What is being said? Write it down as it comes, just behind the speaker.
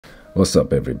What's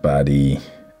up, everybody?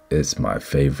 It's my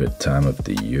favorite time of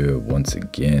the year once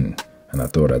again, and I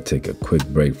thought I'd take a quick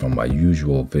break from my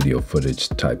usual video footage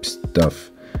type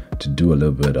stuff to do a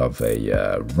little bit of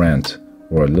a rant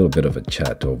or a little bit of a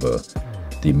chat over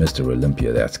the Mr.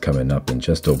 Olympia that's coming up in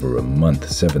just over a month,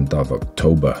 7th of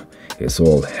October. It's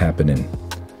all happening.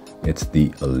 It's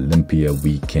the Olympia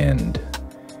weekend,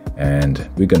 and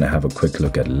we're gonna have a quick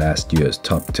look at last year's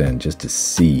top 10 just to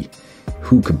see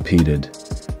who competed,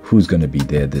 who's going to be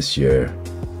there this year,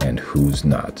 and who's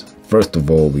not. First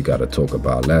of all, we got to talk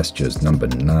about last year's number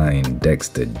 9,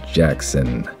 Dexter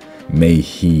Jackson. May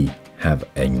he have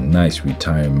a nice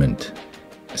retirement.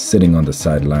 Sitting on the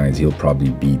sidelines, he'll probably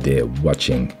be there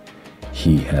watching.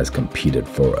 He has competed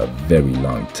for a very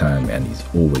long time, and he's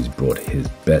always brought his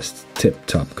best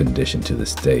tip-top condition to the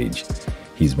stage.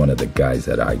 He's one of the guys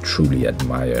that I truly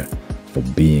admire for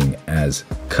being as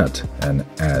cut and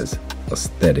as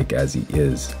aesthetic as he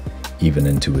is, even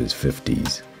into his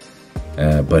 50s.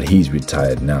 But he's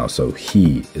retired now, so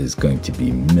he is going to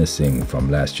be missing from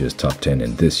last year's top 10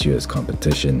 in this year's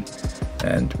competition,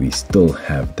 and we still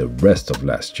have the rest of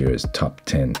last year's top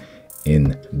 10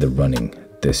 in the running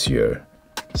this year.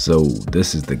 So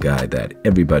this is the guy that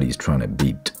everybody's trying to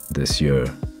beat this year,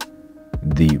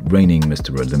 the reigning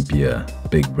Mr. Olympia,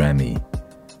 Big Ramy,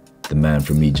 the man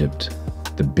from Egypt,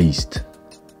 the beast.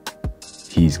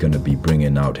 He's going to be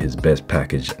bringing out his best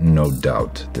package, no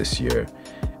doubt, this year.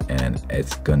 And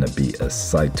it's going to be a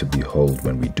sight to behold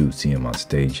when we do see him on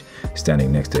stage,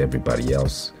 standing next to everybody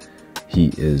else.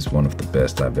 He is one of the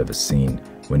best I've ever seen.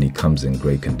 When he comes in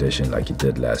great condition like he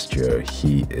did last year,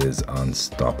 he is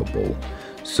unstoppable.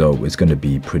 So it's going to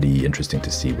be pretty interesting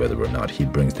to see whether or not he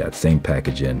brings that same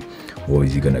package in, or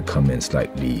is he going to come in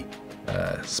slightly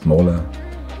smaller,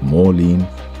 more lean.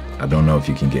 I don't know if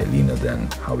you can get leaner than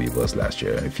how he was last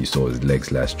year. If you saw his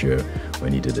legs last year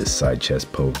when he did his side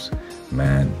chest pose,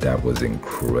 man, that was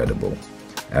incredible.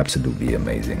 Absolutely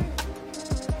amazing.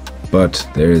 But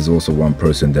there is also one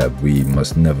person that we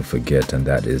must never forget, and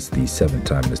that is the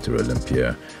 7-time Mr.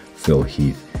 Olympia, Phil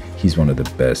Heath. He's one of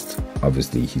the best.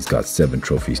 Obviously, he's got 7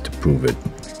 trophies to prove it.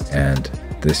 And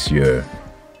this year,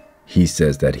 he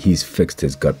says that he's fixed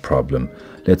his gut problem.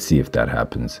 Let's see if that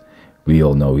happens. We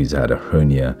all know he's had a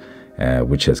hernia,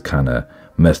 which has kind of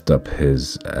messed up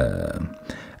his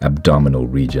abdominal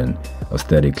region.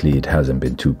 Aesthetically, it hasn't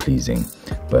been too pleasing.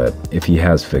 But if he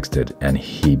has fixed it and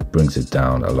he brings it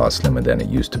down a lot slimmer than it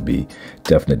used to be,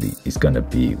 definitely it's going to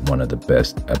be one of the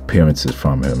best appearances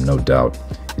from him, no doubt.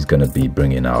 He's going to be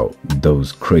bringing out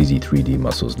those crazy 3D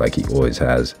muscles like he always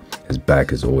has. His back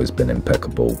has always been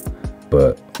impeccable.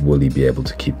 But will he be able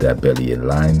to keep that belly in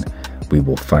line? We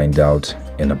will find out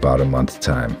in about a month's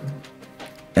time.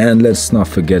 And let's not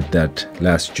forget that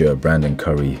last year Brandon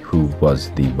Curry, who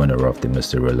was the winner of the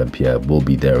Mr. Olympia, will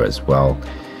be there as well.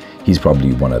 He's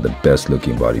probably one of the best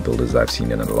looking bodybuilders I've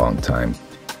seen in a long time.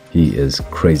 He is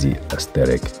crazy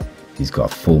aesthetic. He's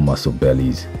got full muscle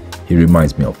bellies. He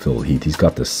reminds me of Phil Heath. He's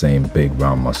got the same big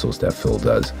round muscles that Phil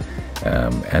does.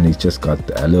 And he's just got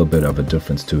a little bit of a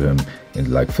difference to him. And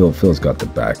like Phil's got the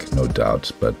back, no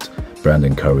doubt, but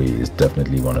Brandon Curry is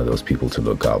definitely one of those people to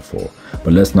look out for.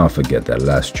 But let's not forget that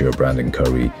last year Brandon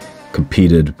Curry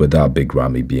competed without Big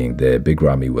Ramy being there. Big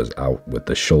Ramy was out with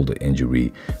a shoulder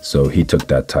injury, so he took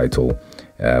that title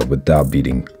without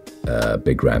beating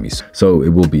Big Ramy. So it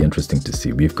will be interesting to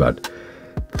see. We've got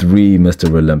 3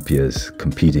 Mr. Olympias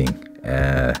competing,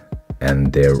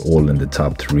 and they're all in the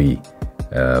top 3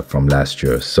 from last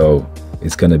year. So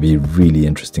it's going to be really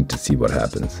interesting to see what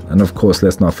happens. And of course,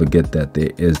 let's not forget that there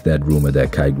is that rumor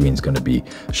that Kai Green's going to be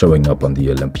showing up on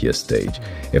the Olympia stage.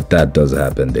 If that does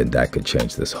happen, then that could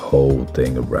change this whole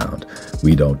thing around.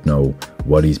 We don't know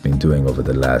what he's been doing over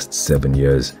the last 7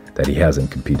 years that he hasn't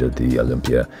competed at the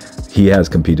Olympia. He has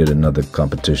competed in other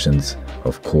competitions,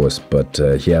 of course, but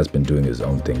he has been doing his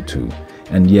own thing too.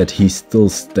 And yet he's still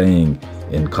staying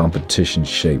in competition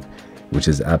shape, which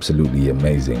is absolutely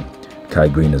amazing. Kai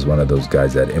Green is one of those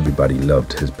guys that everybody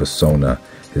loved. His persona,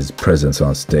 his presence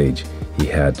on stage. He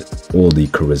had all the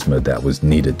charisma that was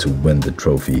needed to win the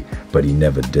trophy, but he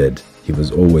never did. He was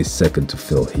always second to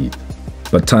Phil Heath.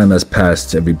 But time has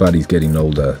passed, everybody's getting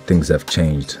older, things have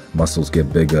changed, muscles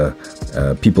get bigger,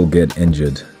 people get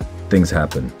injured, things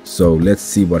happen. So let's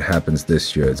see what happens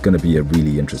this year. It's going to be a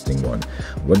really interesting one.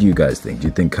 What do you guys think? Do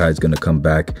you think Kai's going to come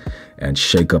back and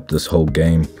shake up this whole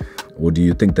game? Or do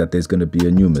you think that there's going to be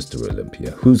a new Mr.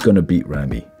 Olympia? Who's going to beat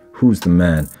Ramy? Who's the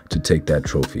man to take that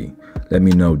trophy? Let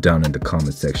me know down in the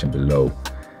comment section below.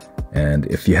 And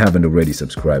if you haven't already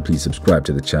subscribed, please subscribe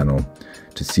to the channel.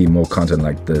 To see more content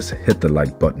like this, hit the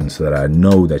like button so that I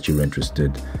know that you're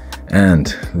interested.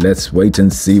 And let's wait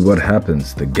and see what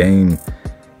happens. The game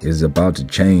is about to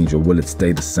change, or will it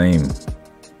stay the same?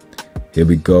 Here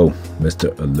we go,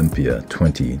 Mr. Olympia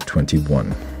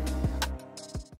 2021.